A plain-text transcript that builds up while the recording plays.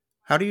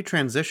How do you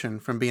transition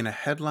from being a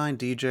headline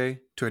DJ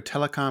to a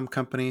telecom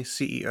company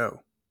CEO?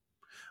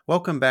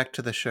 Welcome back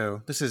to the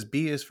show. This is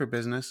B is for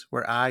Business,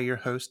 where I, your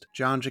host,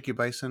 John Jicky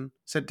Bison,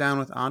 sit down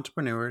with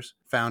entrepreneurs,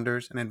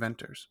 founders, and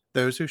inventors,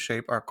 those who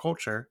shape our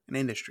culture and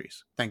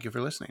industries. Thank you for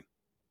listening.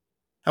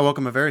 I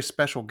welcome a very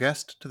special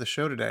guest to the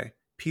show today,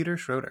 Peter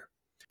Schroeder.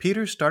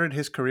 Peter started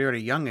his career at a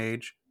young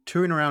age,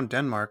 touring around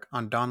Denmark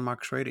on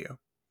Danmarks Radio.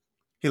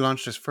 He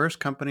launched his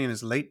first company in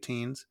his late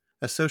teens,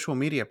 a social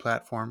media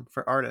platform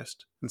for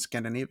artists in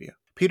Scandinavia.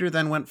 Peter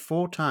then went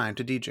full-time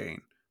to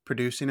DJing,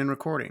 producing and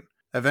recording,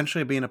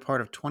 eventually being a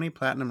part of 20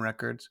 platinum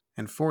records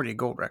and 40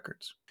 gold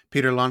records.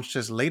 Peter launched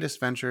his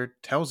latest venture,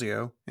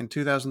 Telsio, in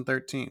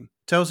 2013.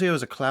 Telsio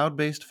is a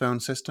cloud-based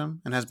phone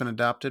system and has been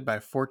adopted by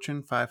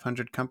Fortune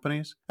 500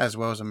 companies as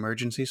well as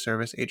emergency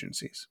service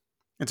agencies.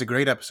 It's a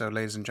great episode,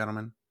 ladies and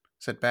gentlemen.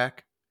 Sit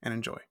back and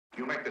enjoy.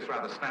 You'll make this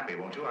rather snappy,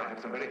 won't you? I have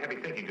some very heavy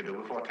thinking to do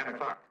before 10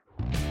 o'clock.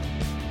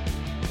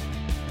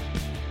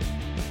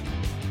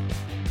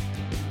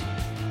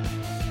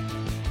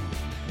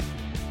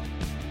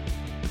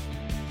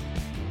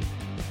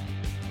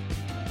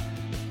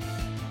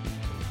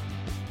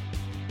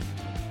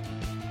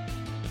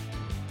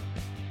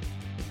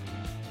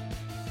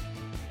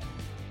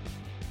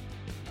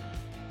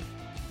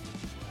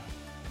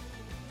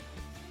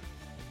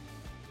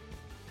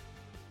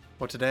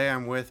 Well, today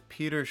I'm with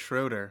Peter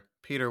Schroeder.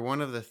 Peter, one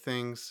of the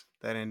things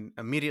that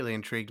immediately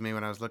intrigued me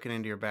when I was looking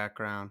into your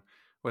background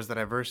was the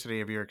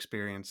diversity of your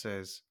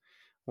experiences.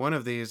 One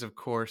of these, of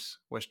course,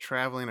 was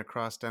traveling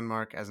across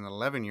Denmark as an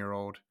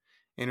 11-year-old,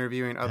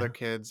 interviewing other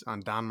kids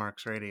on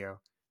Danmarks Radio.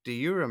 Do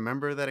you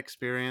remember that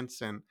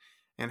experience, and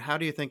how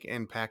do you think it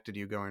impacted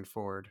you going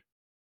forward?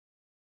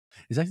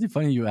 It's actually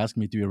funny you ask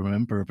me, do you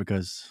remember?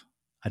 Because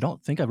I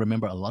don't think I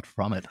remember a lot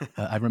from it.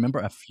 I remember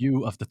a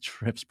few of the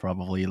trips,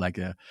 probably like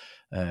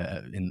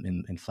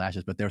in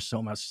flashes. But there's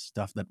so much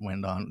stuff that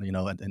went on,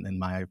 in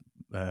my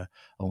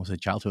almost a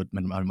childhood,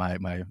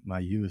 my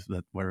youth,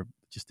 that were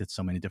just did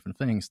so many different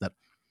things that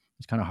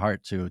it's kind of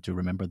hard to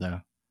remember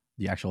the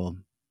actual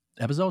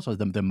episodes or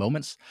the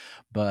moments.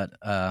 But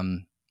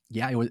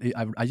yeah,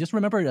 I just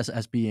remember it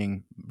as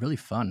being really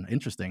fun,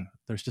 interesting.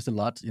 There's just a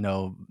lot,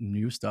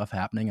 new stuff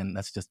happening, and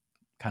that's just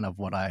kind of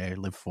what I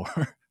live for.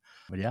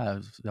 But yeah,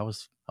 I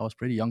was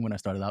pretty young when I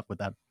started out with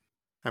that.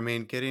 I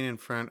mean, getting in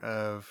front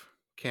of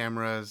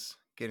cameras,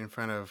 getting in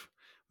front of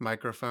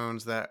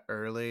microphones that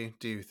early,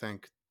 do you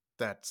think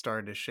that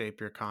started to shape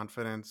your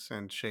confidence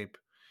and shape,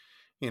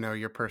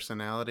 your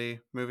personality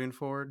moving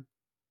forward?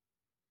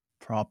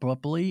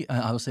 Probably,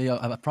 I would say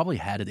I probably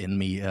had it in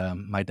me.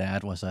 My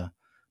dad was a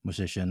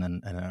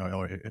musician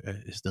or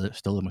is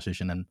still a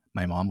musician, and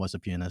my mom was a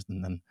pianist,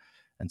 and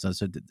so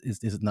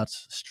it's not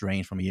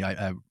strange for me.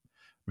 I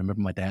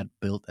remember my dad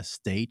built a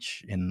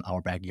stage in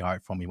our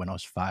backyard for me when I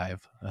was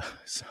 5,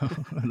 so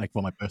like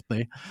for my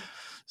birthday.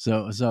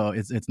 So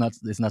it's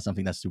not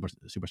something that's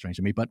super strange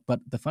to me. But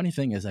the funny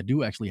thing is, I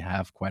do actually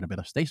have quite a bit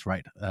of stage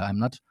fright. I'm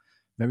not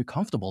very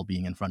comfortable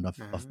being in front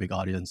of big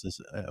audiences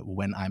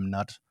when I'm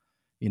not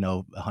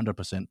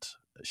 100%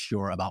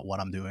 sure about what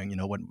I'm doing.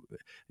 When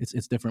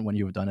it's different when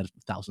you've done it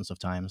thousands of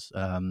times.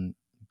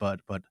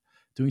 But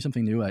doing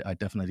something new, I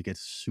definitely get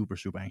super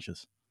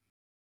anxious.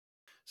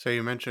 So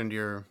you mentioned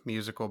your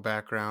musical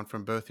background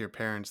from both your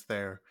parents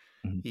there.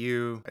 Mm-hmm.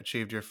 You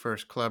achieved your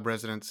first club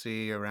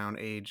residency around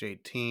age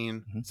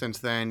 18. Mm-hmm. Since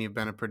then, you've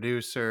been a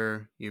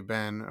producer, you've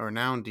been a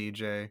renowned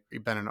DJ,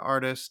 you've been an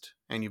artist,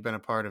 and you've been a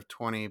part of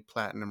 20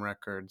 platinum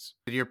records.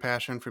 Did your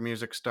passion for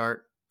music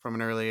start from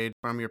an early age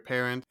from your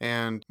parents?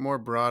 And more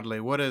broadly,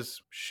 what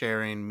does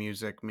sharing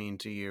music mean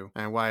to you?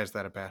 And why is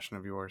that a passion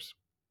of yours?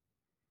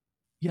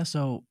 Yeah,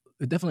 so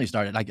it definitely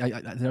started. Like,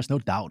 there's no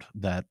doubt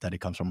that it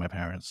comes from my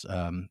parents.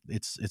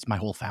 It's my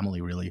whole family,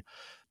 really.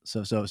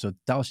 So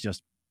that was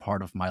just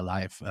part of my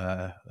life.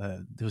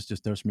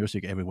 There's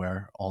music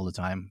everywhere all the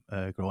time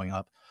growing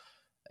up,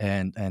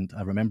 and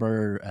I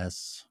remember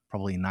as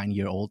probably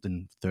 9-year-old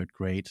in third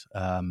grade,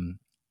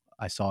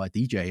 I saw a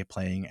DJ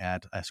playing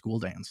at a school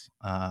dance,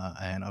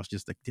 and I was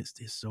just like, this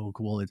is so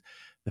cool.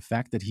 The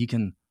fact that he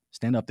can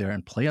stand up there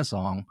and play a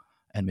song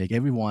and make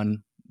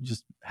everyone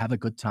just have a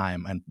good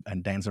time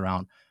and dance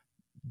around.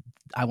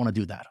 I want to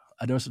do that.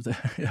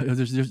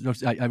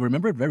 I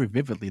remember it very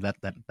vividly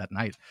that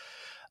night.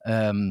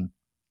 I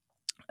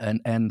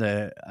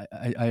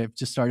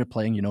just started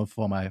playing,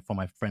 for my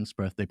friends'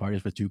 birthday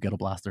parties with 2 ghetto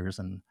blasters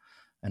and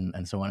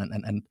so on.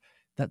 And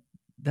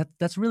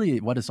that's really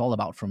what it's all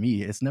about for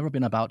me. It's never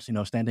been about,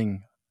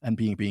 standing and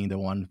being the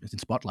one in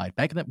spotlight.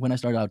 Back then, when I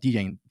started out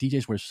DJing,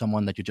 DJs were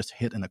someone that you just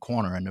hit in a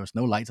corner, and there was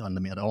no lights on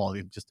them at all.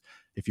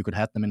 If you could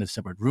have them in a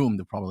separate room,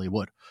 they probably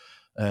would.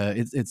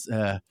 It's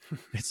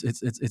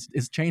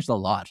changed a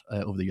lot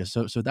over the years.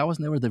 So that was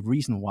never the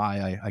reason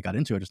why I got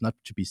into it. It's not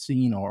to be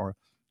seen or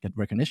get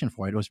recognition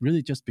for it. It was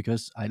really just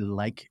because I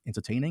like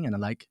entertaining, and I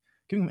like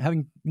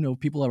having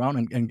people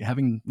around and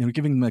having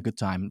giving them a good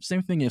time.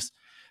 Same thing is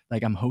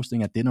like I'm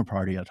hosting a dinner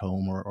party at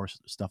home or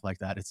stuff like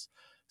that. It's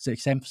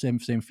same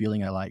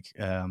feeling I like.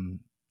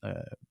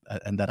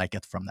 and that I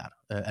get from that.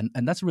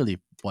 And that's really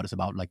what it's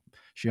about. Like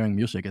sharing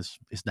music is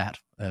that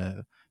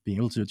being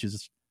able to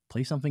just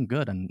play something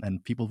good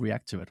and people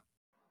react to it.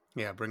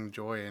 Yeah, bring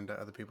joy into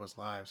other people's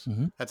lives.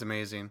 Mm-hmm. That's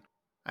amazing.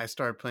 I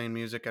started playing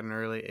music at an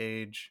early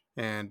age,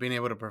 and being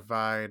able to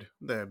provide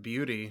the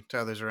beauty to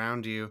others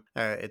around you,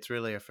 it's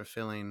really a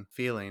fulfilling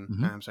feeling.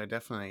 Mm-hmm. So I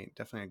definitely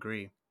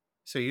agree.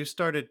 So you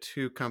started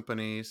two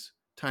companies,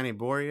 Tiny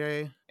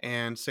Bourrier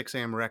and 6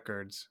 a.m.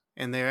 Records,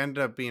 and they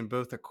ended up being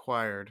both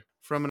acquired.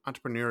 From an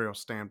entrepreneurial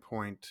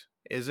standpoint,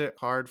 is it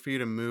hard for you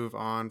to move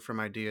on from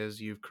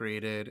ideas you've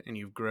created and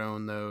you've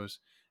grown those,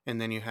 and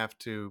then you have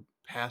to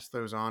pass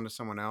those on to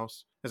someone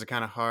else? Is it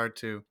kind of hard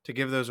to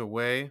give those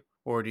away,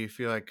 or do you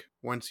feel like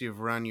once you've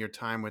run your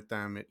time with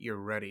them, you're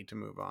ready to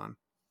move on?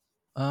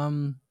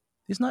 Um,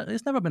 it's not.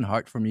 It's never been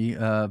hard for me.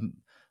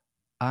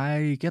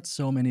 I get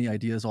so many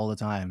ideas all the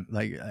time.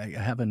 Like I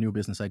have a new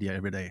business idea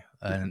every day,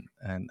 and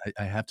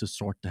I have to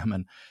sort them,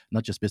 and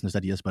not just business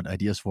ideas, but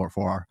ideas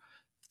for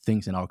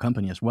things in our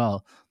company as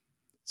well.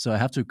 So I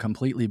have to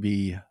completely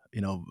be,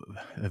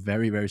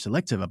 very very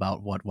selective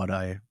about what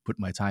I put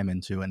my time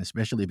into, and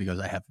especially because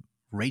I have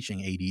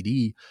raging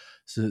ADD.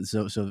 So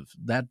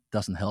that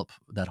doesn't help.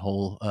 That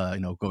whole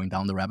going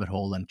down the rabbit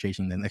hole and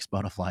chasing the next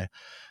butterfly.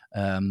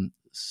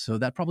 So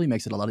that probably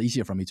makes it a lot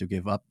easier for me to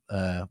give up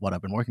what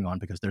I've been working on,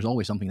 because there's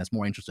always something that's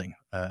more interesting.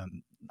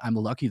 I'm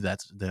lucky that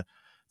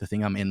the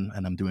thing I'm in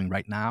and I'm doing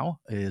right now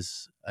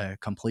is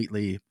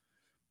completely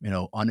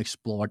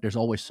unexplored. There's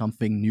always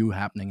something new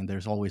happening, and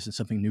there's always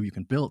something new you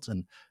can build,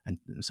 and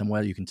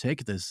somewhere you can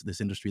take this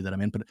industry that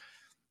I'm in. But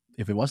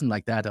if it wasn't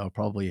like that, I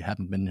probably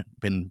haven't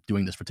been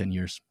doing this for 10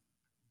 years.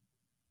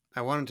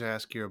 I wanted to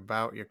ask you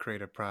about your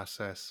creative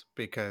process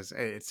because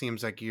it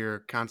seems like you're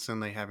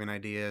constantly having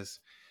ideas.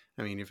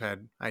 I mean, you've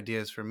had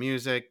ideas for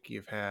music,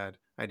 you've had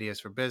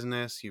ideas for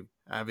business, you've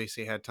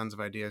obviously had tons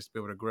of ideas to be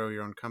able to grow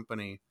your own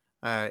company.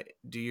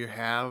 Do you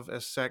have a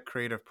set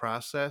creative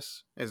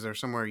process? Is there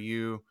somewhere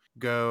you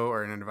go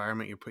or an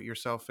environment you put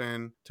yourself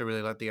in to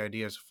really let the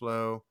ideas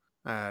flow?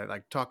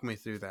 Talk me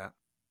through that.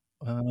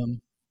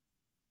 um,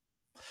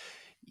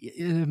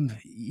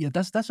 yeah,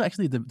 that's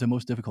actually the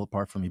most difficult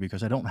part for me,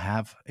 because I don't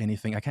have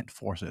anything. I can't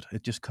force it.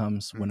 It just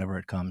comes Mm. whenever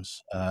it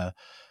comes.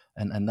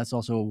 And that's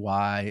also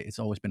why it's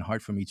always been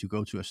hard for me to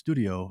go to a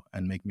studio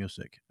and make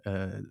music.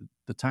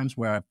 The times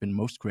where I've been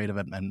most creative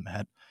and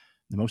had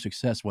the most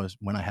success was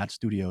when I had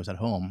studios at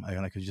home.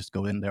 I could just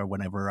go in there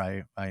whenever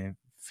I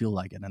feel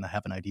like it and I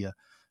have an idea,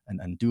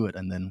 and do it,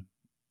 and then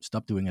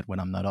stop doing it when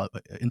I'm not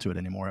into it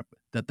anymore.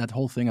 That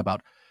whole thing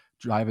about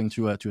driving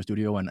to a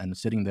studio and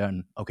sitting there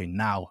and, okay,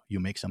 now you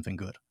make something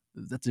good,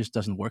 that just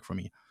doesn't work for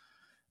me.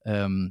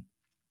 Um,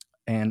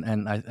 and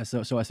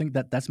so I think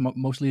that's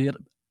mostly it.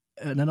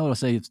 And then I'll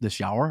say it's the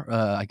shower.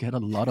 I get a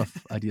lot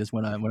of ideas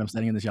when I'm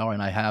standing in the shower,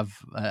 and I have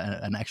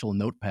an actual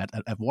notepad,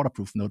 a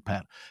waterproof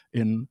notepad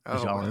in the Oh,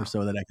 shower, wow.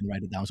 so that I can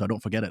write it down so I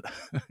don't forget it.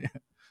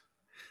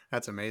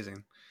 That's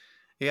amazing.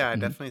 Yeah, I Mhm.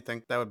 definitely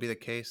think that would be the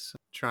case.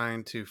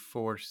 Trying to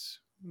force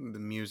the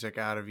music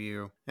out of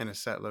you in a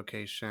set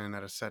location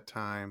at a set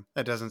time,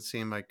 that doesn't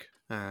seem like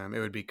it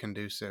would be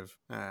conducive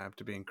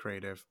to being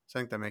creative. So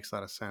I think that makes a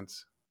lot of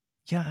sense.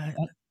 Yeah,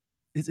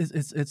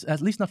 it's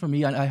at least not for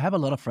me. I have a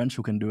lot of friends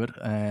who can do it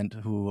and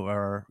who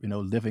are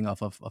living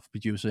off of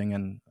producing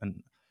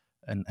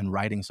and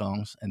writing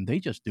songs, and they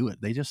just do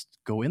it. They just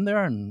go in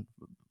there and,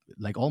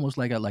 like, almost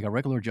like a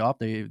regular job.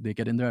 They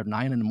get in there at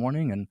 9 in the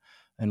morning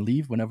and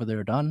leave whenever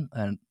they're done,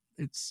 and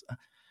it's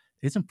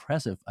it's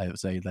impressive. I would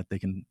say that they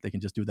can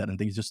just do that, and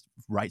they just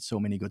write so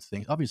many good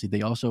things. Obviously,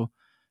 they also,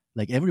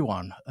 like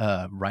everyone,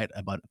 write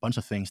about a bunch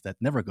of things that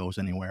never goes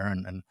anywhere,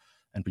 and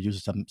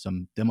produces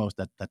some demos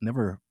that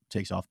never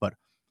takes off. But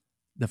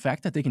the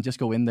fact that they can just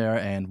go in there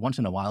and once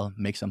in a while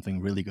make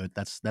something really good,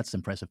 that's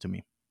impressive to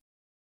me.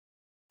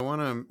 I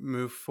want to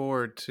move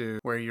forward to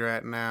where you're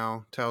at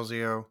now,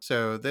 Telsio.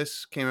 So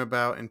this came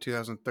about in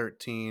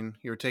 2013.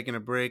 You were taking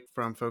a break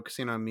from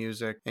focusing on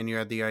music and you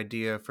had the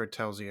idea for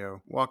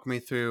Telsio. Walk me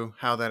through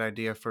how that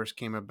idea first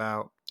came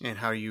about and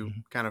how you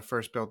Mhm. kind of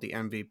first built the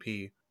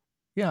MVP.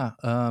 Yeah.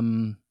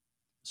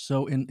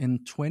 So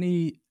in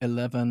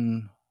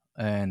 2011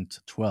 and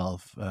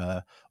 12,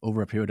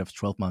 over a period of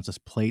 12 months, I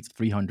played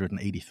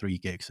 383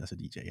 gigs as a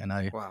DJ, and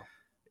Wow.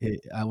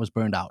 I was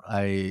burned out.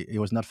 It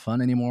was not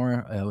fun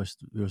anymore. It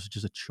was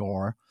just a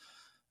chore.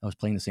 I was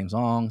playing the same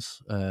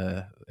songs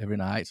every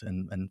night,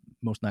 and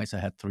most nights I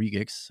had 3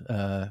 gigs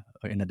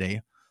in a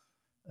day.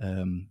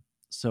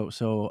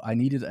 So I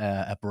needed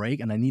a break,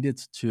 and I needed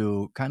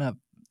to kind of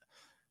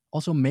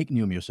also make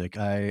new music.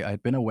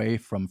 I'd been away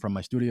from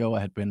my studio.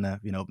 I had been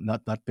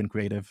not been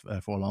creative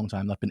for a long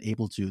time, not been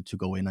able to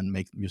go in and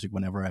make music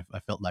whenever I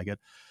felt like it.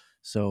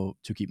 So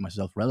to keep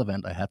myself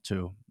relevant, I had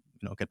to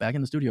get back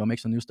in the studio, make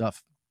some new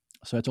stuff.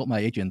 So I told my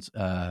agent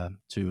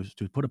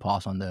to put a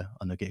pause on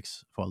the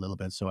gigs for a little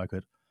bit, so I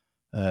could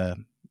uh,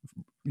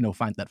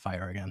 find that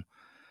fire again.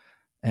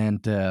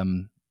 And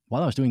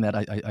while I was doing that,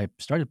 I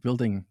started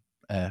building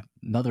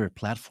another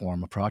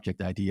platform, a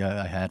project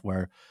idea I had,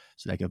 where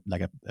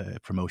a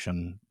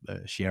promotion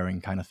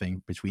sharing kind of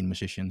thing between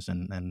musicians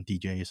and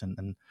DJs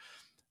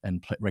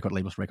and record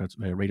labels,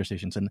 radio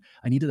stations. And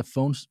I needed a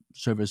phone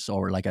service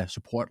or like a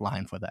support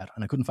line for that.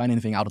 And I couldn't find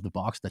anything out of the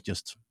box that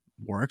just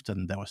worked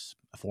and that was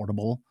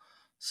affordable.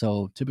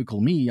 So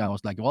typical me, I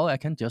was like, well, I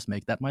can just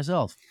make that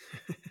myself.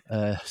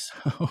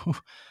 So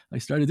I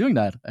started doing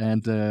that,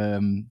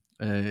 and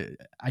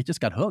I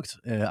just got hooked.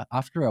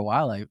 After a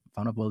while, I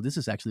found out, well, this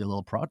is actually a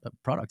little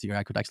product here.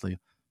 I could actually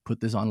put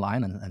this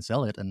online and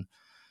sell it. And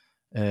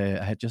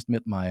I had just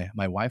met my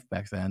wife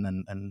back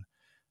then, and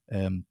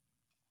um,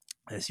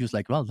 she was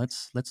like, well,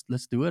 let's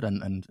do it.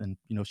 And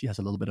she has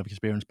a little bit of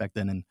experience back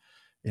then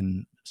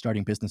in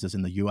starting businesses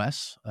in the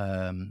U.S.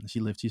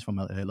 She's from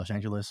Los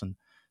Angeles, and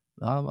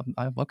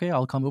okay,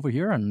 I'll come over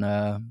here and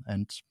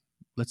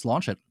let's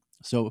launch it.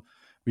 So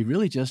we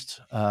really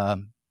just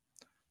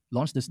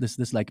launched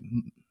this like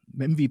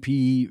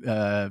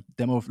MVP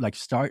demo,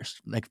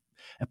 like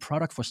a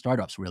product for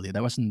startups. Really,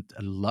 there wasn't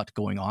a lot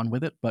going on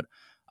with it, but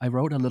I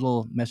wrote a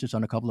little message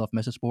on a couple of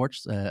message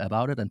boards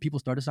about it, and people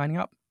started signing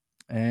up.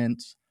 And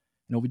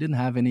we didn't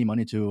have any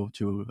money to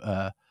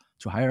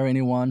hire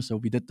anyone, so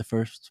we did the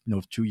first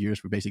 2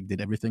 years. We basically did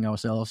everything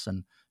ourselves,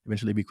 and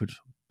eventually we could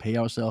pay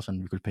ourselves,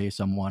 and we could pay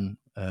someone,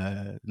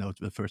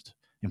 the first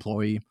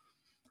employee.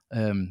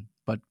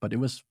 But it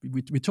was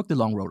we took the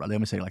long road. Let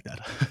me say it like that.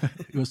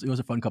 It was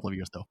a fun couple of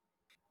years though.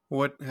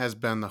 What has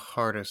been the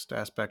hardest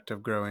aspect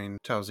of growing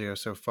Telsio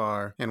so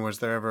far? And was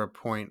there ever a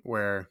point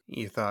where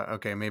you thought,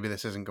 okay, maybe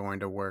this isn't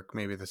going to work.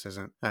 Maybe this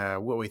isn't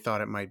what we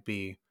thought it might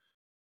be?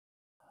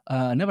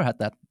 I never had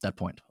that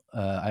point.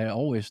 I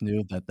always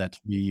knew that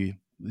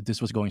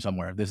this was going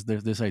somewhere.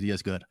 This idea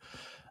is good.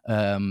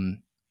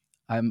 Um,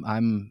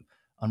 I'm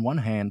on one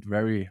hand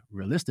very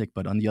realistic,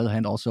 but on the other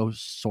hand also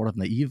sort of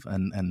naive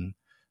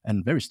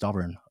and very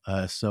stubborn.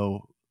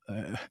 So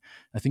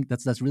I think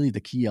that's really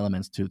the key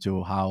elements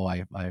to how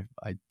I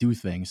do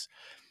things,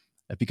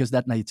 because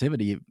that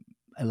naivety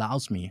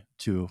allows me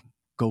to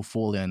go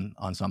full in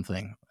on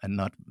something and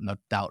not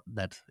doubt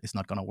that it's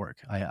not going to work.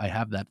 I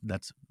have that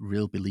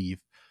real belief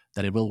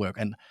that it will work.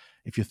 And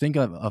if you think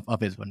of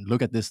it and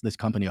look at this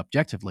company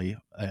objectively,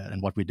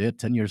 and what we did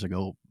 10 years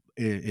ago,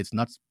 it's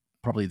not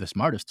probably the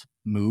smartest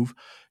move.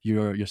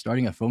 You're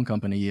starting a phone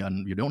company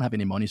and you don't have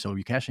any money, so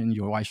you cash in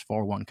your wife's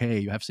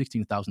 401k. You have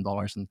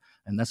 $16,000,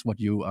 and that's what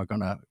you are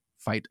gonna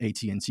fight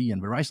AT&T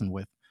and Verizon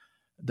with.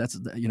 That's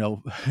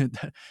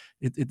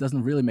it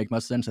doesn't really make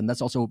much sense, and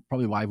that's also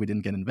probably why we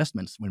didn't get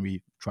investments when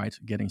we tried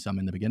getting some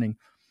in the beginning.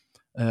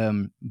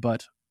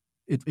 But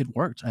it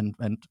worked, and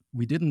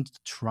we didn't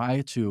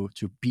try to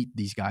beat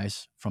these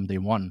guys from day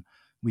one.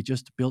 We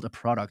just built a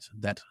product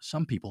that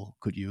some people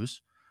could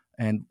use,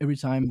 and every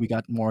time we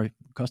got more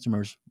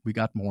customers, we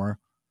got more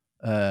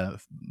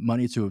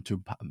money to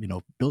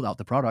build out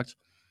the product.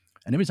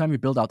 And every time we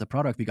build out the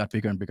product, we got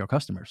bigger and bigger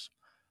customers.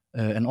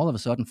 And all of a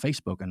sudden,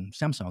 Facebook and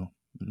Samsung,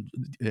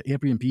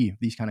 Airbnb,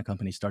 these kind of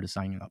companies started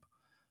signing up.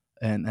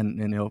 And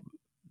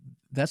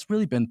that's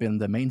really been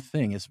the main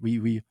thing. Is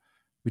we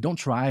don't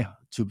try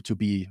to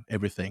be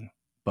everything,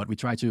 but we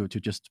try to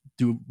just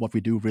do what we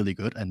do really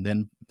good and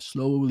then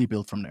slowly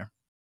build from there.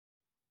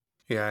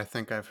 Yeah, I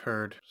think I've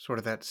heard sort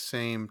of that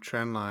same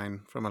trend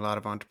line from a lot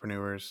of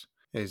entrepreneurs,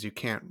 is you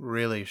can't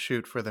really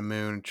shoot for the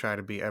moon, try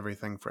to be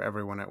everything for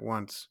everyone at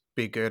once.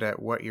 Be good at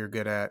what you're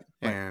good at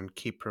and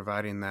keep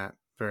providing that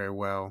very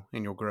well,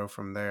 and you'll grow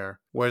from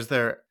there.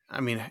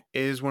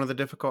 Is one of the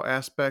difficult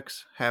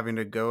aspects having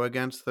to go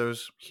against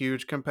those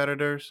huge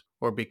competitors,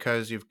 or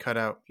because you've cut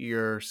out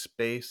your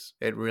space,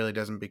 it really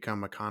doesn't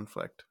become a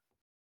conflict?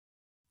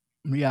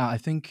 Yeah, I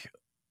think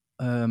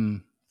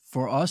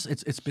for us,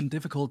 it's been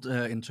difficult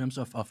in terms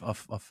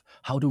of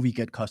how do we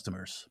get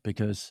customers,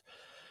 because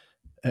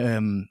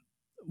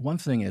one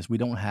thing is we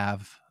don't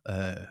have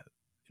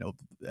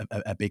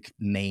a big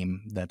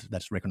name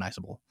that's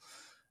recognizable.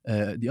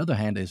 The other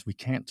hand is we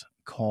can't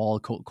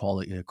cold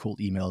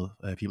email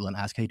people and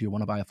ask, hey, do you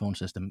want to buy a phone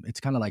system? It's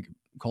kind of like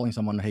calling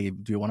someone, hey,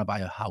 do you want to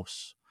buy a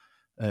house?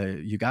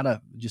 You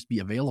gotta just be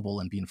available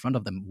and be in front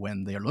of them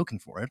when they're looking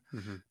for it.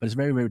 Mm-hmm. But it's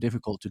very, very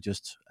difficult to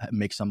just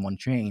make someone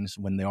change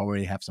when they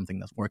already have something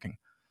that's working.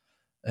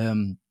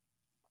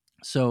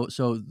 So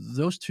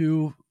those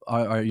two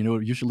are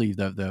usually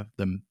the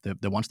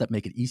ones that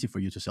make it easy for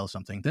you to sell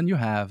something. Then you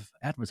have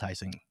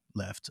advertising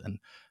left and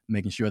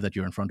making sure that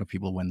you're in front of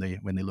people when they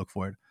look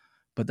for it.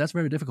 But that's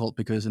very difficult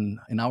because in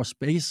our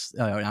space,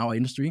 in our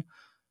industry,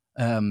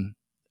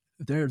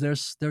 there's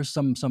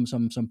some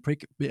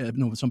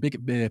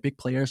big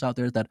players out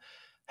there that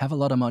have a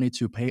lot of money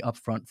to pay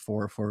upfront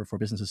for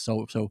businesses.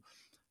 So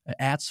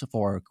ads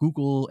for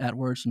Google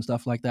AdWords and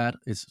stuff like that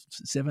is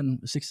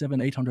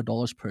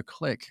 $800 per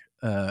click,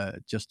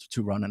 just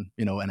to run an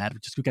ad,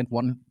 just to get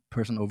one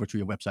person over to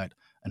your website,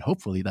 and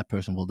hopefully that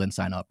person will then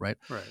sign up, right?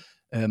 Right.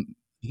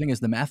 The thing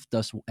is, the math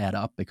does add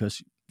up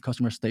because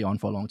customers stay on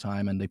for a long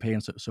time and they pay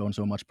so and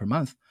so much per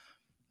month,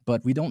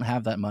 but we don't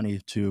have that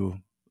money to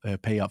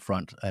pay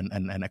upfront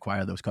and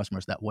acquire those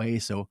customers that way.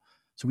 So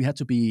we had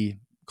to be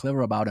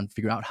clever about and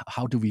figure out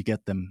how do we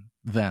get them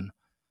then.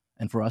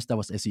 And for us, that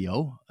was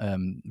SEO.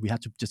 We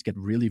had to just get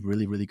really,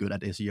 really, really good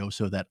at SEO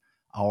so that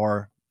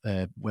our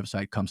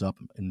website comes up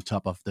in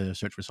top of the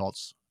search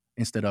results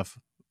instead of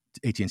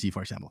AT&T,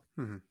 for example.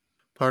 Mm-hmm.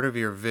 Part of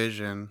your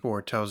vision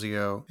for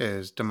Telsio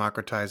is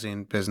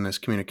democratizing business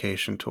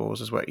communication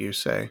tools, is what you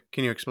say.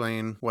 Can you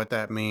explain what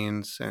that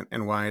means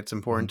and why it's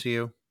important to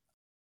you?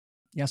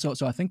 Yeah, so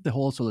I think the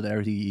whole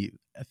solidarity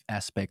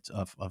aspect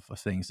of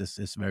things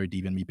is very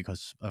deep in me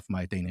because of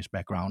my Danish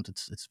background.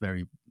 It's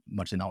very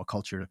much in our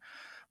culture.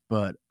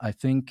 But I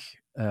think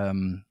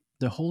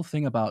the whole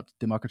thing about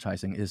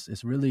democratizing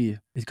is really,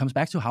 it comes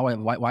back to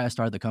why I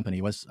started the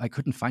company. Was I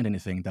couldn't find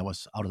anything that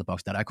was out of the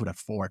box that I could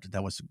afford,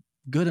 that was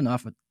good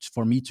enough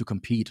for me to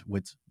compete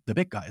with the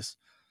big guys.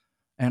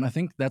 And I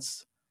think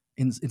that's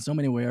in so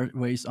many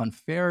ways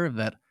unfair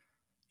that,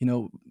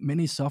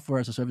 many software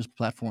as a service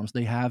platforms,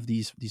 they have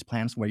these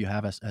plans where you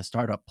have a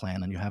startup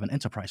plan and you have an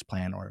enterprise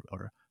plan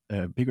or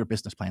a bigger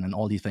business plan and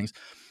all these things.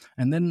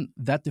 And then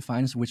that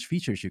defines which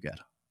features you get.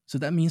 So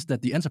that means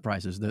that the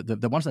enterprises,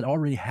 the ones that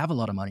already have a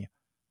lot of money,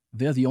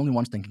 they're the only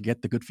ones that can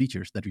get the good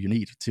features that you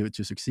need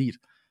to succeed.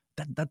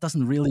 That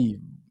doesn't really,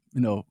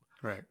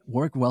 Right.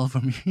 work well for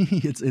me.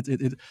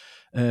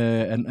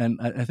 And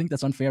I think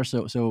that's unfair.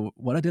 So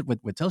what I did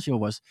with Telsio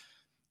was,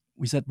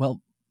 we said,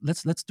 well,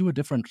 let's do a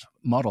different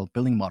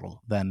billing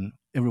model than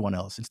everyone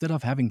else. Instead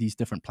of having these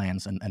different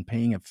plans and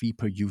paying a fee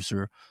per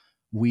user,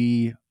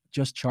 we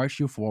just charge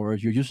you for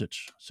your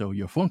usage. So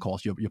your phone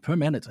calls, your per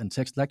minute, and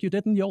text like you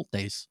did in the old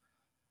days.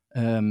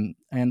 And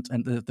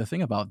the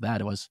thing about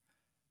that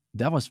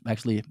was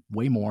actually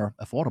way more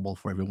affordable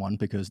for everyone,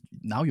 because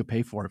now you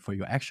pay for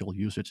your actual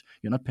usage.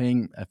 You're not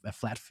paying a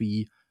flat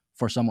fee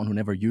for someone who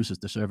never uses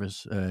the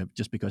service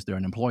just because they're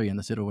an employee and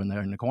they sit over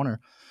there in the corner.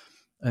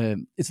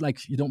 It's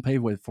like you don't pay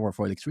for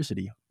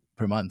electricity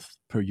per month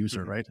per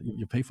user, right?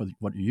 You pay for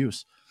what you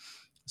use.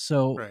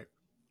 So Right.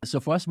 so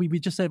for us, we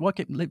just said, well,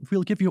 okay,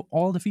 we'll give you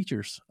all the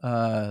features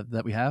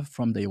that we have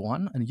from day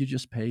one, and you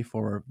just pay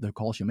for the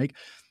calls you make.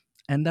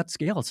 And that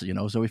scales,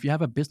 So if you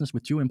have a business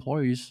with 2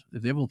 employees,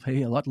 they will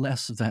pay a lot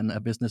less than a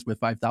business with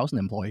 5,000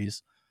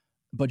 employees,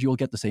 but you'll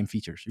get the same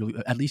features.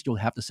 At least you'll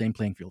have the same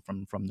playing field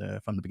from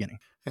the beginning.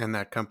 And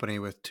that company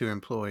with 2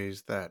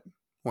 employees that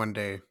one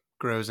day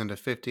grows into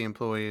 50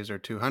 employees or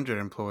 200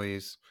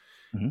 employees,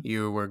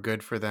 you were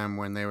good for them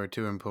when they were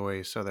 2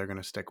 employees, so they're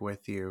going to stick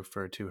with you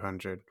for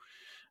 200.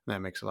 That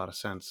makes a lot of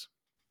sense.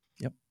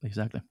 Yep,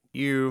 exactly.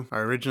 You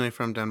are originally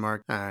from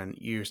Denmark and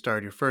you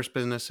started your first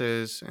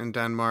businesses in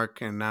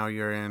Denmark and now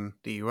you're in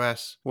the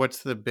US.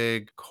 What's the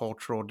big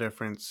cultural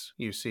difference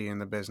you see in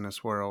the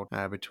business world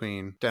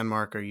between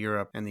Denmark or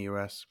Europe and the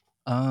US?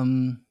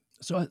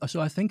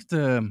 So I think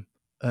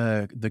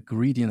the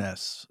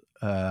greediness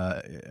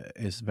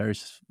is very,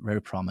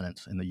 very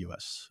prominent in the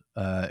US.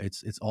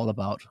 It's all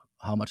about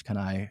how much can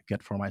I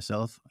get for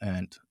myself,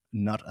 and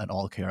not at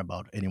all care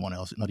about anyone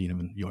else, not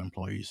even your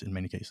employees in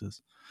many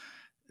cases.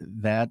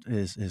 That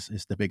is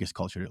the biggest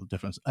cultural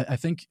difference. I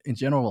think in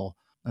general,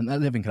 and I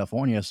live in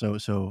California, so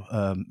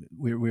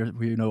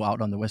we're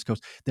out on the West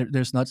Coast.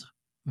 There's not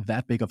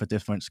that big of a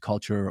difference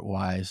culture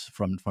wise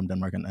from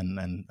Denmark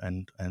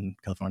and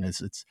California.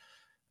 It's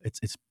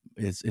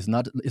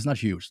not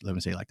huge. Let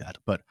me say it like that.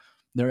 But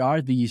there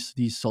are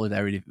these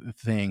solidarity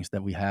things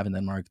that we have in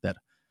Denmark that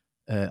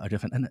are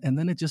different, and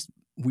then it's just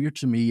weird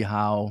to me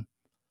how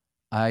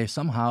I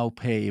somehow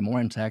pay more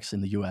in tax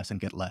in the U.S. and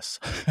get less.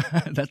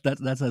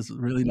 That's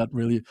really not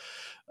really.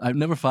 I've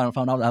never found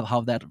out how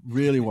that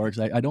really works.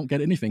 I don't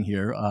get anything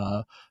here,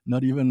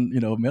 not even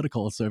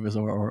medical service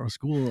or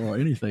school or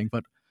anything.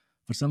 But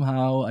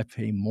somehow I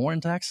pay more in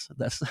tax.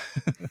 That's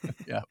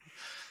yeah.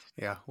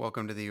 Yeah,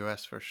 welcome to the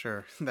US for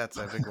sure. That's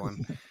a big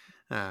one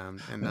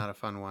and not a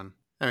fun one.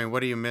 I mean, what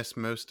do you miss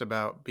most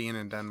about being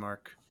in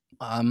Denmark?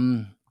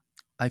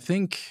 I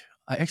think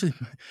I actually,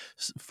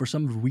 for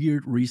some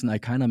weird reason, I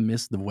kind of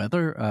miss the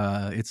weather.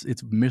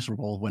 It's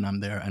miserable when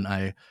I'm there, and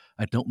I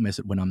don't miss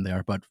it when I'm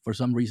there. But for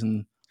some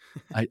reason,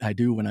 I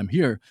do when I'm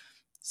here.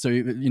 So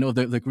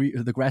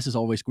the grass is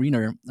always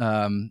greener.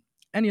 And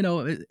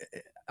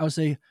I would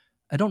say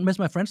I don't miss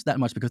my friends that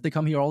much because they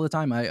come here all the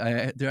time.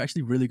 They're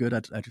actually really good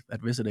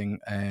at visiting,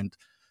 and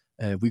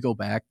we go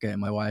back.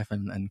 My wife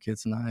and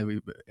kids and I,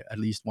 we at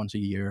least once a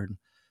year.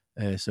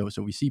 So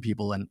we see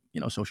people and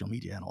social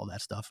media and all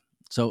that stuff.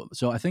 So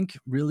I think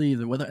really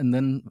the weather, and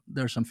then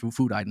there's some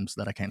food items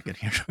that I can't get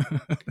here.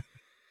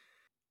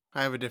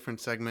 I have a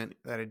different segment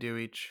that I do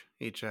each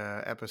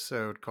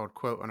episode called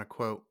Quote on a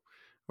Quote,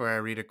 where I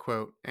read a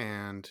quote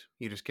and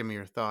you just give me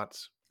your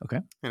thoughts.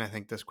 Okay. And I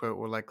think this quote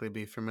will likely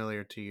be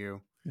familiar to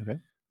you. Okay.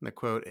 The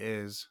quote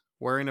is,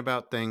 "Worrying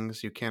about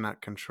things you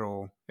cannot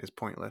control is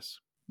pointless."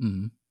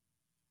 Mm-hmm.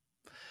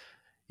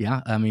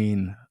 Yeah, I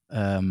mean,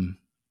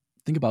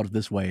 think about it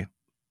this way.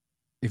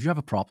 If you have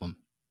a problem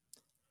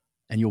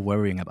and you're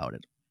worrying about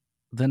it,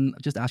 then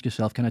just ask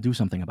yourself, can I do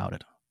something about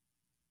it?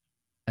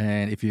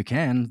 And if you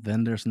can,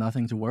 then there's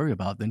nothing to worry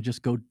about. Then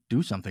just go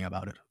do something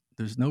about it.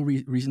 There's no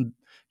reason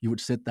you would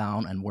sit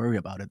down and worry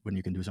about it when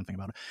you can do something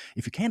about it.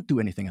 If you can't do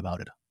anything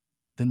about it,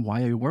 then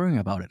why are you worrying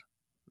about it?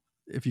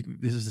 if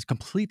this is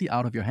completely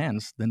out of your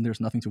hands, then there's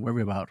nothing to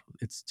worry about.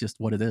 It's just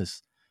what it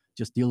is.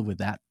 Just deal with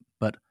that.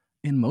 But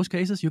in most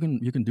cases, you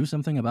can do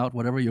something about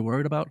whatever you're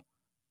worried about.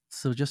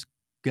 So just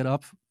get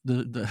up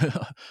the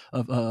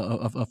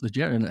of the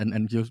chair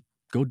and just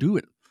go do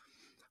it.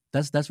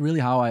 That's really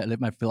how I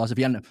live my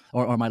philosophy and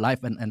or my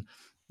life. And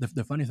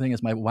the funny thing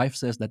is, my wife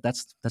says that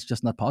that's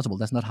just not possible.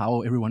 That's not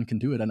how everyone can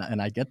do it,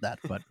 and I get that,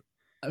 but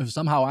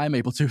somehow I'm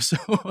able to. So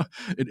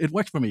it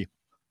works for me.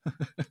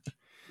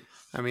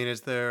 I mean,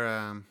 is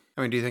there,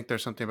 do you think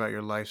there's something about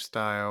your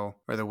lifestyle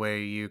or the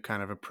way you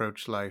kind of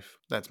approach life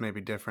that's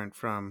maybe different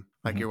from,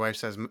 like Mhm. your wife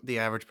says, the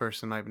average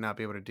person might not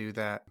be able to do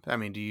that? I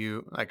mean, do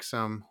you, like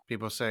some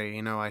people say,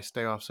 I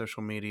stay off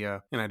social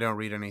media and I don't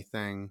read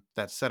anything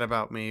that's said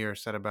about me or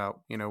said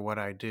about, what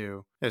I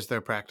do? Is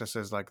there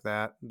practices like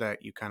that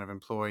you kind of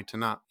employ to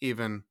not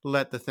even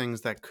let the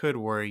things that could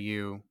worry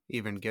you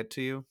even get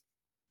to you?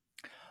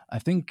 I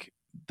think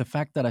the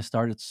fact that I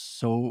started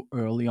so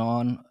early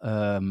on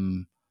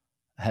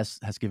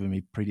has given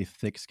me pretty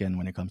thick skin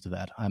when it comes to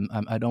that.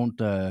 I don't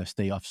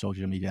stay off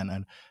social media,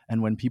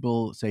 and when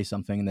people say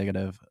something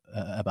negative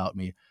about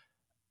me,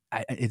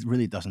 it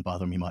really doesn't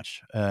bother me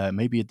much.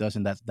 Maybe it does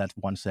in that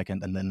 1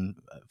 second, and then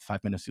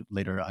 5 minutes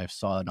later, I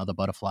saw another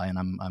butterfly, and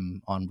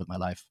I'm on with my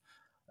life.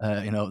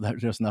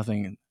 There's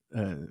nothing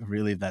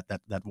really that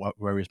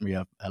worries me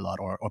a lot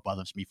or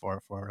bothers me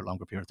for a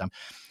longer period of time.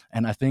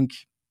 And I think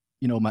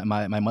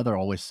my mother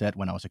always said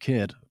when I was a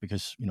kid,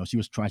 because she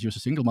was a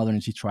single mother,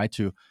 and she tried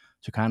to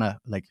kind of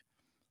like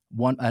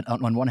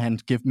on one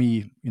hand give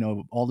me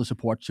all the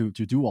support to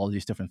do all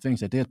these different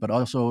things I did, but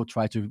also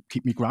try to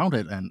keep me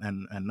grounded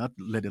and not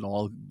let it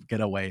all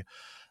get away.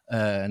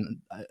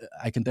 And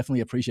I can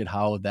definitely appreciate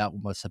how that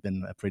must have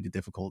been a pretty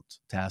difficult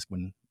task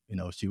when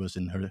she was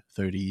in her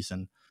 30s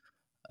and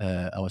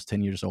I was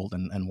 10 years old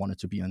and wanted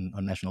to be on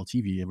national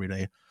TV every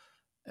day.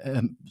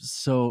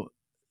 So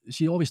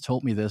she always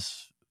told me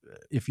this: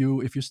 if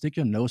you stick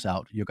your nose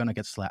out, you're gonna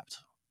get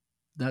slapped.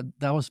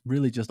 That was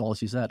really just all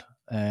she said,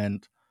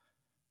 and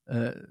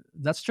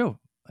that's true.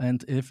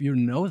 And if you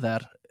know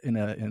that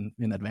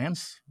in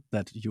advance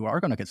that you are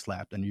going to get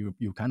slapped, and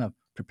you kind of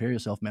prepare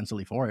yourself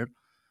mentally for it,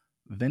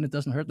 then it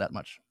doesn't hurt that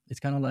much. It's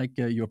kind of like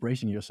you're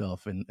bracing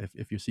yourself, and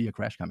if you see a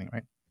crash coming,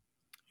 right?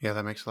 Yeah,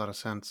 that makes a lot of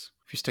sense.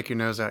 If you stick your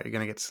nose out, you're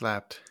gonna get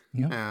slapped.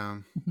 Yeah,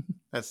 Um,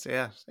 that's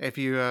yeah. If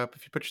you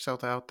put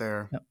yourself out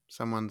there, yeah,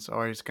 someone's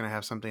always gonna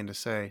have something to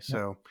say. yeah.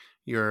 So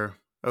your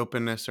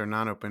openness or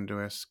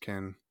non-openness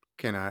can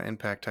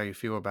impact how you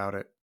feel about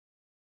it.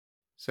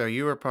 So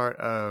you were part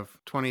of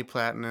 20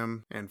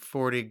 platinum and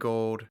 40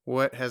 gold.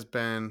 What has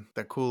been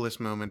the coolest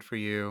moment for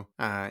you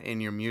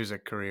in your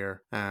music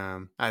career?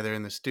 Either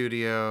in the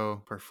studio,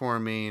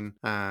 performing.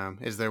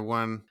 Is there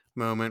one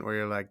moment where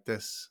you're like,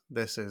 this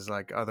is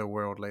like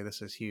otherworldly.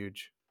 This is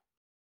huge.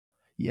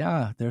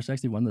 Yeah, there's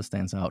actually one that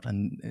stands out,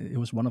 and it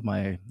was one of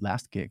my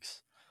last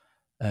gigs.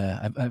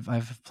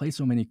 I've played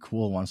so many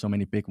cool ones, so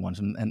many big ones,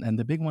 and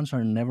the big ones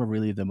are never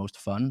really the most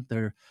fun.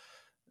 They're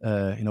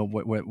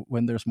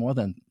when there's more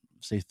than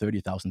say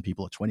 30,000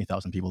 people or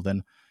 20,000 people,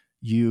 then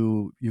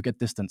you get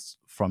distance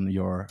from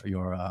your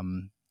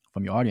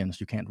audience.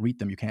 You can't read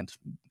them. You can't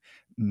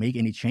make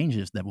any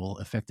changes that will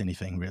affect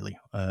anything really.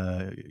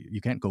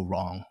 You can't go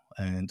wrong,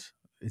 and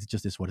it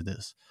just is what it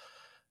is.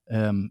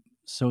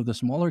 So the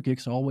smaller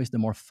gigs are always the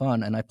more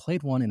fun. And I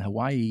played one in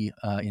Hawaii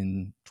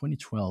in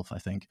 2012, I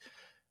think,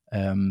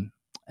 um,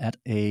 at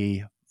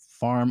a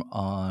farm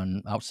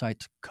on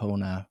outside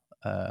Kona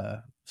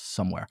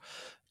somewhere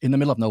in the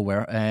middle of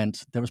nowhere,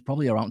 and there was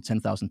probably around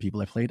 10,000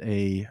 people. I played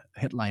a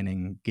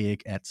headlining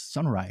gig at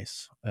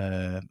sunrise,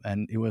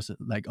 and it was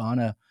like on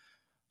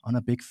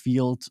a big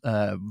field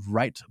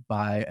right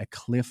by a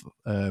cliff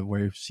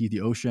where you see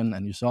the ocean,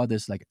 and you saw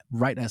this like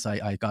right as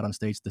I got on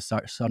stage, the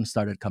sun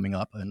started coming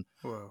up, and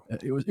Whoa.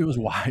 it was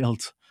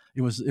wild.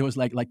 It was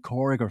like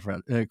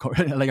choreographer,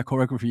 like a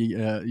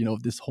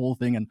choreography, this whole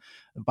thing, and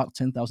about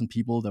 10,000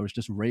 people that was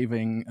just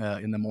raving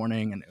in the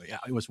morning, and yeah,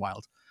 it was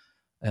wild.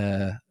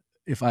 Uh,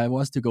 if I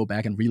was to go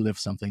back and relive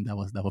something, that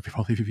would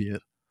probably be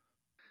it.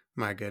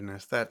 My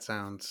goodness, that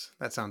sounds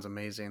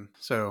amazing.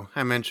 So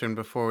I mentioned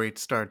before we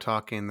started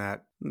talking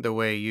that the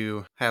way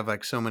you have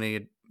like so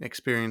many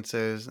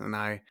experiences, and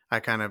I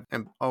kind of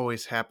am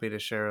always happy to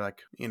share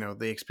like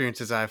the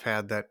experiences I've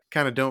had that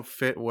kind of don't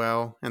fit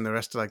well in the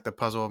rest of like the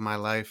puzzle of my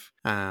life.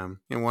 And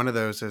one of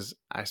those is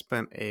I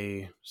spent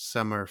a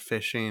summer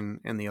fishing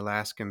in the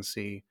Alaskan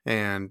Sea,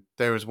 and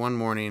there was one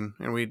morning,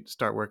 and we'd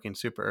start working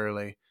super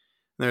early.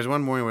 There's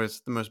one morning where it's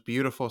the most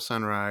beautiful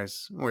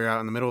sunrise. We're out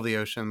in the middle of the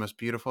ocean, most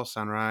beautiful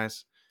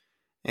sunrise,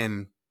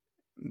 and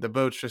the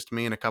boat's just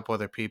me and a couple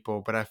other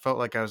people. But I felt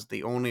like I was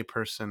the only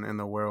person in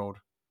the world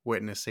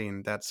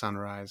witnessing that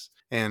sunrise,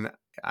 and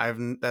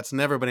that's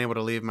never been able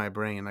to leave my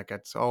brain. Like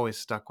it's always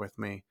stuck with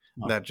me.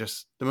 Wow. That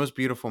just the most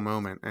beautiful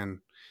moment, and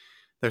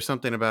there's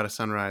something about a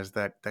sunrise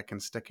that can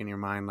stick in your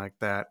mind like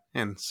that.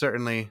 And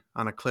certainly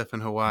on a cliff in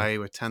Yeah, Hawaii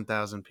with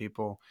 10,000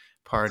 people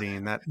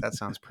partying, that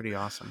sounds pretty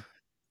awesome.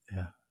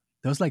 yeah.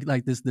 there was like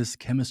this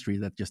chemistry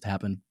that just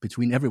happened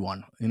between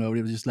everyone. It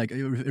was just like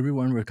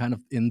everyone were kind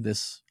of in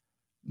this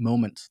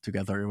moment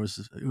together. It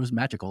was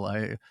magical.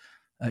 I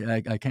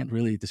can't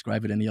really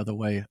describe it any other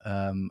way.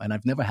 And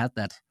I've never had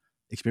that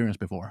experience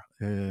before.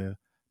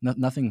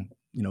 Nothing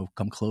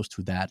come close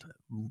to that.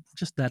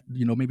 Just that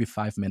maybe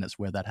 5 minutes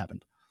where that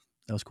happened.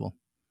 That was cool.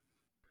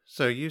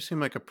 So you seem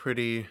like a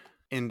pretty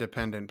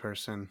independent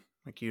person.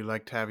 Like you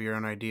like to have your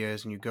own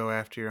ideas and you go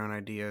after your own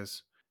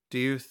ideas. Do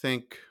you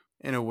think,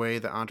 in a way,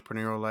 the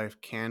entrepreneurial life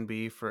can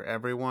be for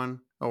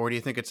everyone? Or do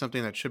you think it's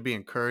something that should be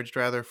encouraged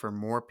rather for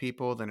more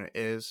people than it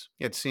is?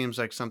 It seems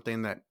like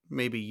something that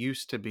maybe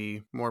used to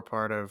be more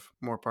part of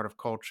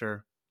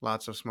culture,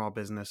 lots of small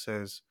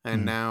businesses,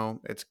 and Mm. now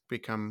it's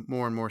become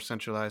more and more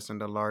centralized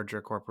into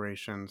larger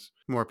corporations,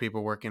 more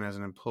people working as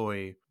an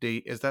employee.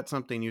 Is that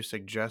something you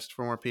suggest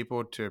for more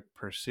people to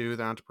pursue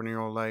the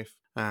entrepreneurial life?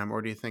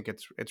 Or do you think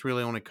it's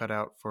really only cut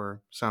out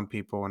for some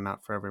people and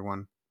not for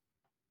everyone?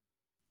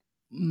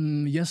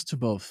 Yes to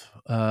both.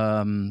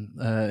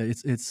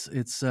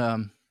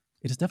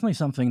 It is definitely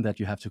something that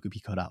you have to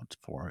be cut out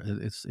for.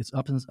 It's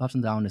ups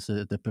and down. It's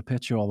the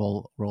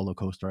perpetual roller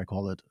coaster, I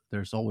call it.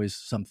 There's always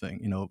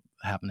something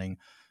happening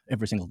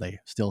every single day.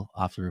 Still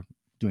after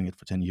doing it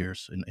for 10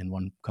 years in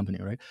one company,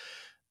 right?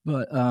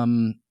 But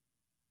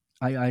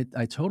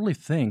I totally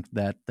think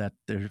that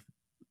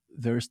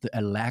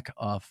a lack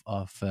of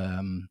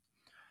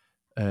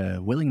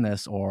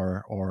willingness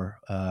or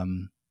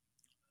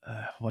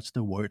what's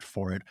the word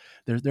for it?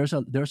 There's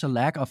a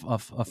lack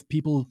of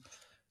people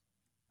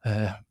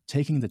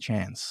taking the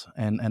chance,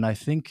 and I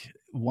think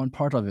one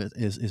part of it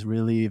is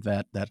really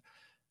that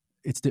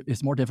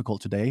it's more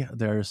difficult today.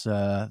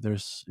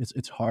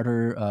 It's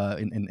harder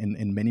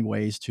in many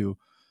ways to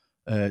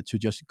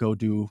just go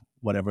do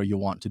whatever you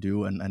want to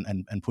do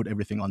and put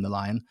everything on the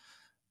line.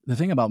 The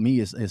thing about me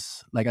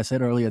is like I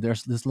said earlier,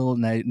 there's this little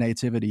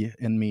naivety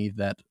in me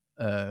that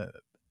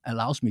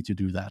allows me to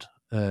do that.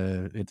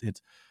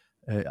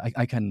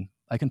 I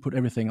can put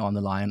everything on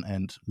the line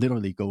and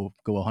literally go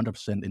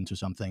 100% into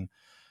something.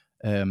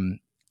 Um,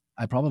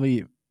 I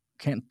probably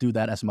can't do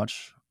that as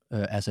much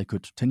as I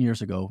could 10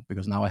 years ago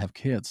because now I have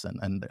kids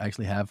and I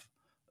actually have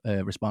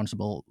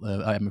responsible.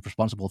 I'm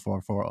responsible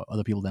for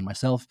other people than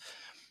myself.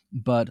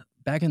 But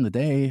back in the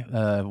day,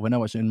 when I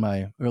was in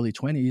my early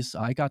 20s,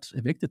 I got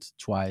evicted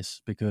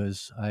twice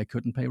because I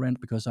couldn't pay rent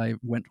because I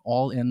went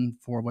all in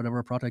for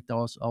whatever project I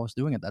was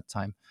doing at that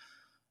time.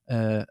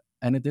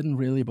 And it didn't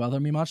really bother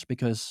me much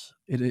because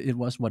it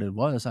was what it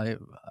was.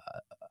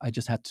 I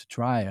just had to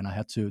try and I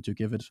had to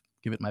give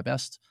it my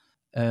best.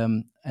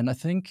 And I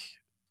think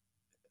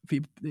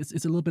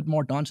it's a little bit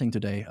more daunting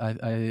today.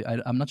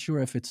 I'm not sure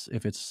if it's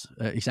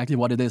exactly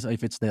what it is,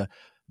 if it's the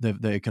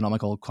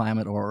economical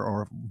climate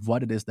or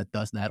what it is that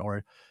does that,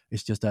 or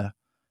it's just a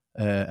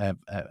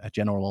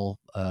general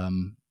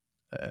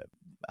uh,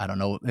 I don't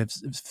know if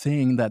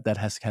thing that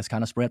has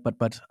kind of spread.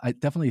 But I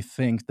definitely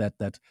think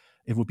that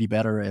it would be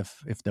better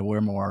if there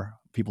were more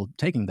people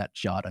taking that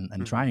shot and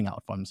Mhm. trying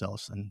out for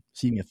themselves and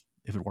seeing if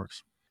it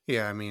works.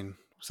 Yeah, I mean,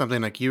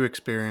 something like you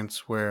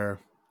experience where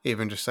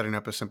even just setting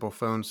up a simple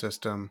phone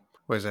system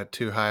was at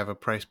too high of a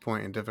price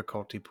point and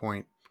difficulty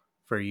point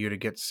for you to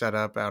get set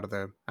up out of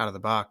the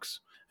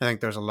box. I think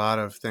there's a lot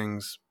of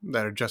things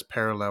that are just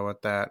parallel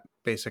with that,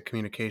 basic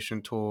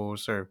communication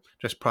tools or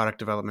just product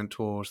development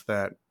tools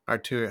that are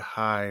too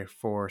high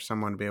for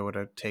someone to be able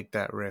to take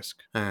that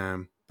risk.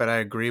 But I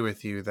agree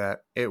with you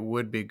that it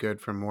would be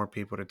good for more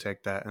people to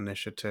take that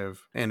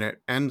initiative. And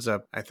it ends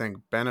up, I think,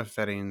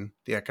 benefiting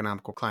the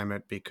economical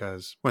climate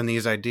because when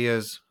these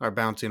ideas are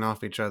bouncing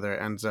off each other,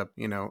 it ends up,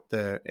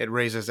 it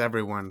raises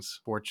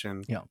everyone's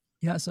fortune. Yeah.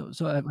 Yeah, so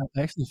I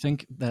actually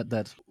think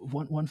that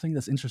one thing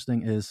that's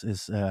interesting is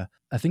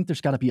I think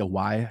there's got to be a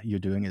why you're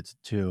doing it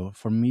too.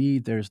 For me,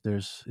 there's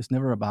it's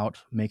never about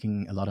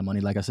making a lot of money.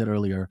 Like I said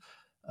earlier,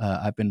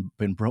 I've been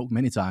broke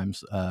many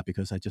times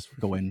because I just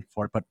go in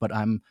for it. But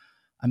I'm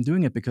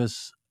doing it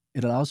because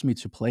it allows me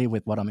to play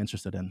with what I'm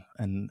interested in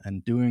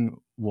and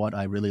doing what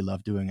I really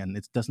love doing. And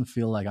it doesn't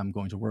feel like I'm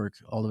going to work.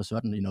 All of a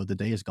sudden, the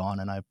day is gone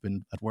and I've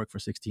been at work for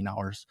 16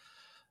 hours.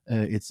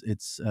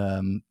 It's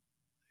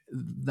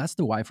that's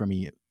the why for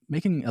me.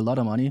 Making a lot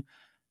of money,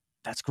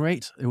 that's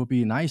great. It would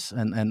be nice,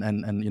 and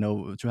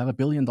to have $1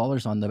 billion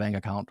on the bank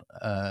account,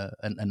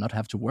 and not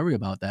have to worry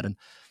about that.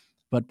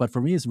 But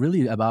for me, it's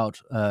really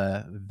about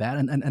that,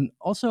 and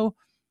also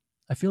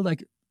I feel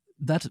like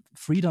that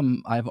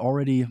freedom I've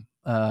already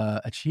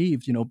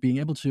achieved. Being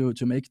able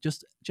to make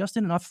just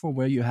enough for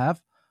where you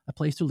have a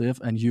place to live,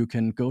 and you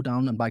can go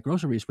down and buy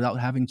groceries without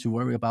having to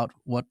worry about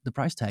what the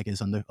price tag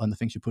is on the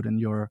things you put in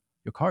your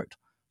cart.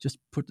 Just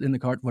put in the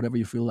cart whatever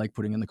you feel like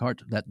putting in the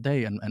cart that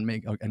day, and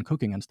make and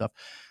cooking and stuff.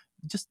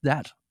 Just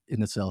that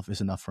in itself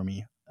is enough for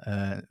me.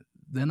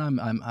 Then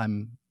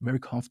I'm very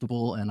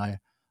comfortable, and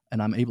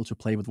I'm able to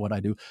play with what I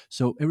do.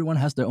 So everyone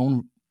has their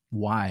own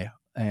why,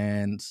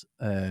 and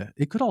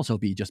it could also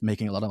be just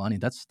making a lot of money.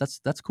 That's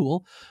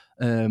cool,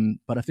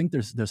 but I think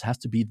there's has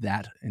to be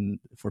that in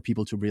for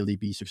people to really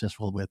be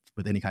successful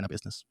with any kind of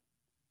business.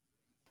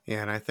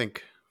 Yeah, and I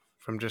think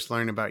from just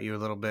learning about you a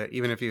little bit.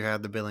 Even if you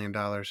had the $1 billion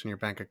in your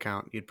bank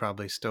account, you'd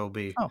probably still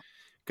be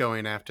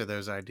going after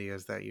those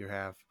ideas that you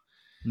have.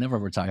 Never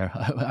retire.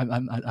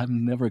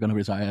 I'm never going to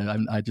retire.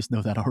 I just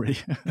know that already.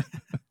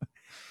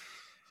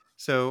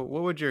 So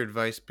what would your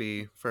advice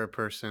be for a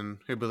person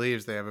who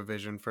believes they have a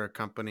vision for a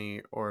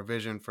company or a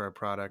vision for a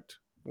product?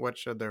 What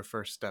should their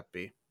first step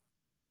be?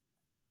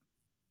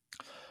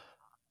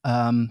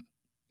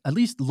 At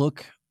least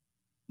look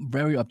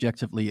very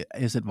objectively,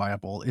 is it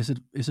viable? Is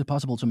it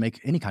possible to make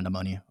any kind of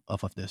money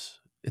off of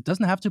this? It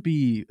doesn't have to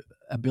be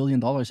 $1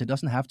 billion. It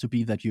doesn't have to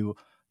be that you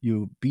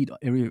beat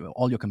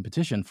all your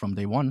competition from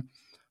day one,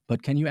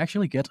 but can you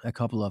actually get a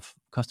couple of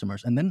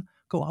customers and then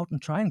go out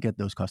and try and get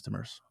those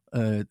customers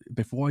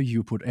before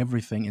you put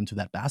everything into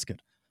that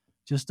basket?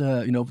 Just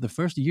the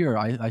first year,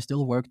 I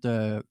still worked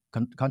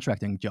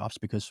contracting jobs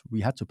because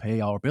we had to pay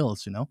our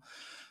bills.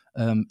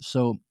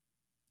 So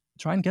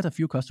try and get a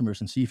few customers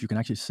and see if you can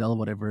actually sell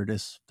whatever it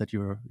is that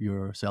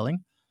you're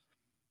selling,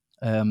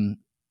 and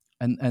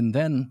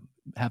then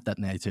have that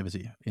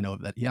naivety,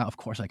 that of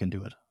course I can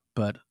do it,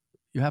 but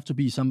you have to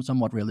be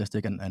somewhat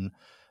realistic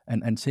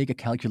and take a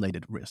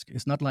calculated risk.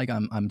 It's not like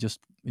I'm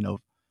just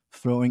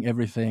throwing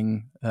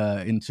everything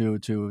into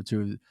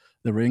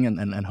the ring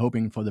and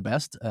hoping for the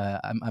best.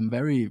 I'm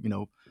very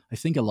I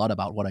think a lot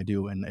about what I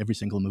do and every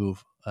single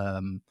move.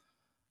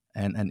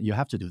 And you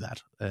have to do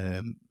that.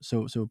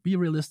 So be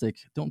realistic.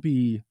 Don't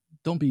be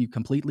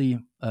completely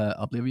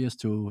oblivious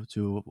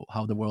to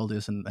how the world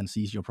is and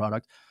sees your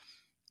product,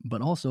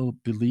 but also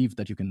believe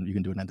that you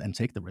can do it and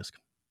take the risk.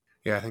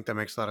 Yeah, I think that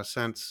makes a lot of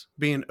sense.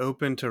 Being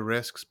open to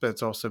risks, but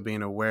it's also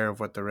being aware of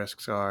what the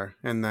risks are,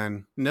 and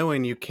then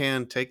knowing you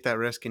can take that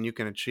risk and you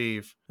can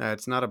achieve.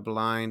 It's not a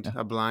blind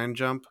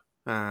jump,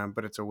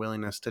 but it's a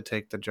willingness to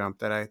take the jump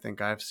that I think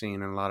I've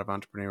seen in a lot of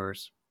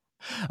entrepreneurs.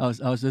 I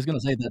was just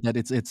gonna say that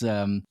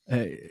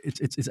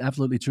it's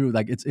absolutely true.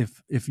 Like it's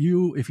if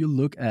you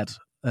look at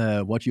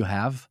what you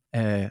have,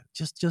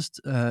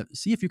 just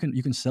see if you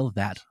can sell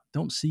that.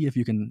 Don't see if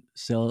you can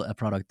sell a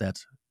product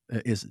that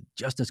is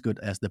just as good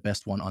as the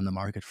best one on the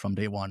market from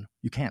day one.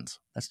 You can't.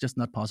 That's just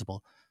not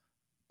possible.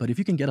 But if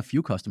you can get a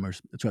few customers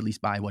to at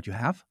least buy what you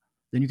have,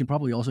 then you can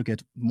probably also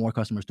get more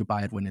customers to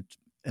buy it when it's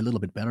a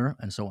little bit better,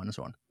 and so on and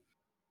so on.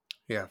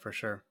 Yeah, for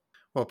sure.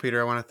 Well,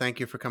 Peter, I want to thank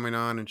you for coming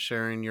on and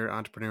sharing your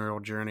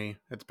entrepreneurial journey.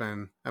 It's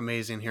been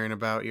amazing hearing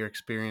about your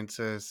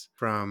experiences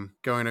from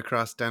going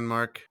across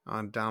Denmark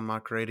on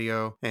Danmark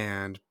radio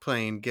and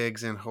playing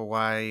gigs in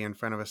Hawaii in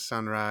front of a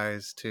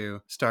sunrise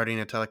to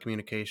starting a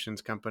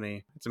telecommunications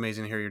company. It's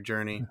amazing to hear your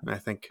journey, and I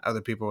think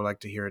other people would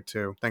like to hear it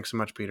too. Thanks so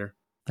much, Peter.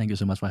 Thank you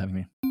so much for having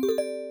me.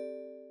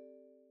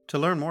 To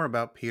learn more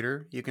about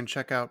Peter, you can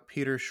check out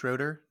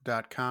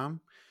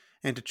peterschroeder.com,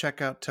 and to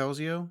check out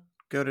Telsio,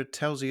 go to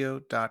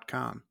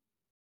telsio.com.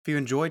 If you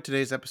enjoyed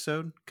today's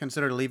episode,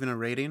 consider leaving a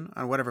rating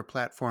on whatever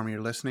platform you're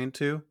listening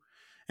to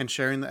and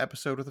sharing the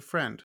episode with a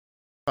friend.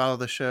 Follow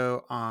the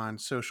show on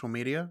social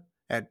media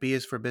at B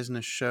is for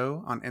Business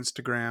Show on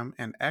Instagram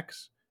and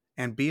X,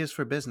 and B is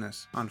for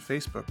Business on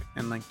Facebook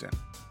and LinkedIn.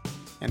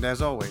 And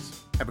as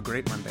always, have a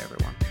great Monday,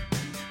 everyone.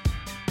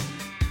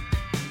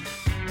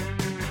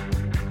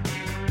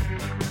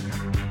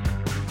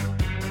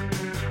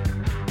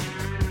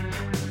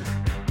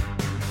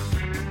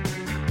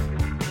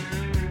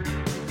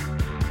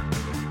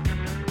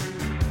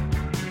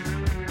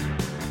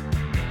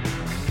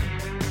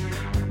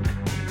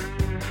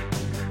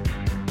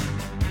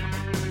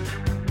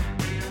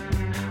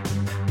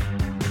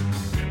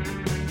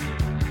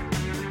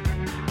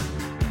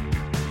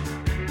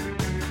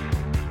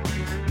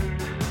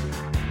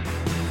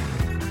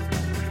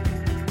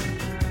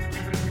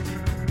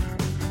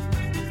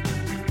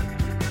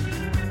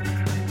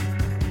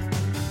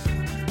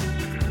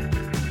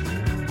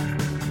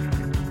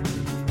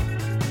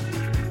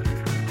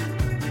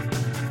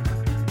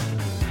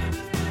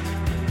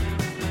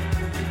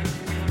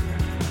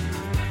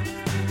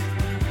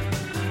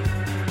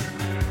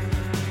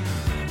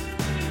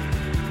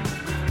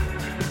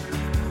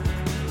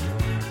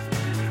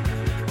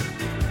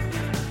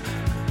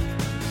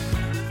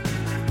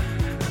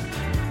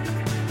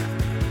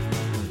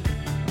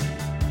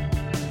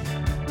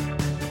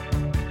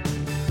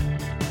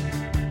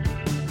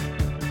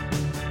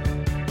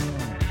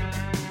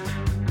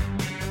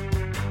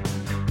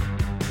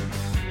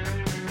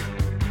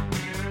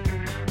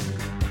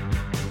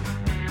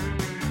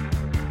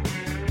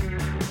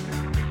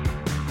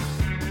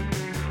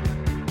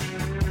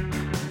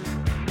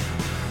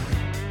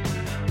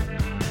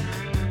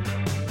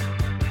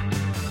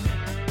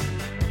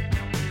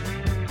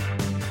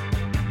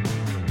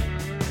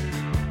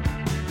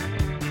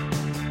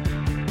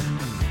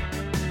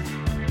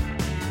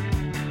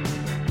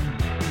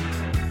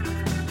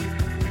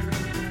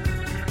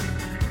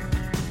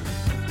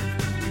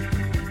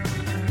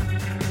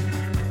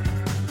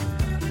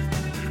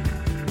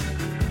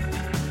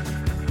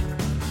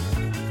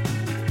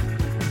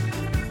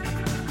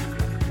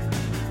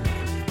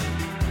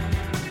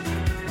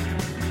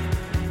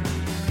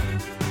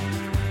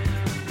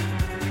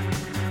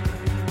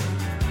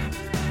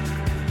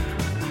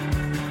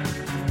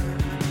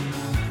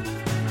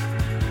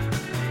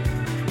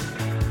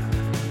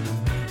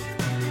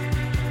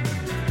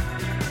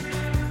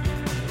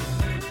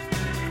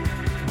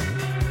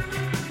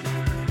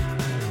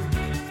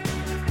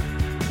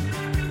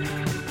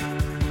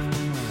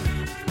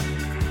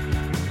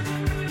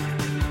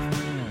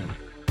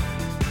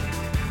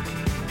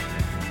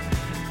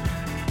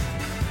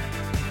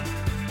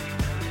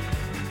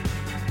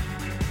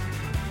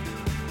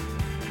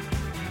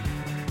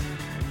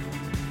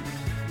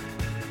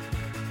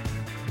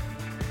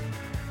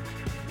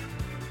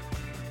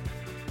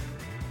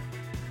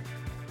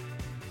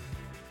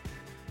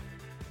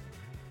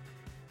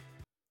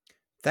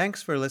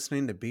 Thanks for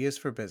listening to B is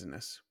for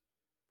Business.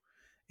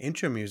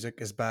 Intro music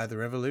is by The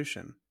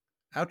Revolution.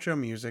 Outro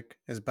music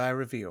is by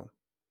Reveal.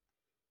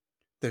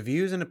 The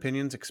views and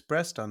opinions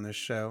expressed on this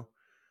show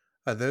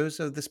are those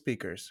of the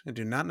speakers and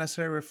do not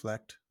necessarily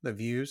reflect the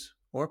views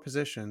or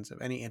positions of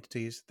any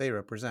entities they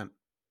represent.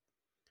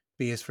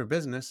 B is for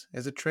Business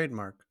is a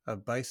trademark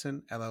of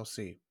Bison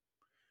LLC.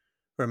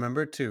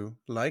 Remember to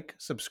like,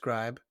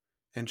 subscribe,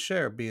 and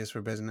share B is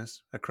for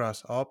Business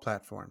across all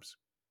platforms.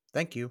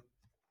 Thank you.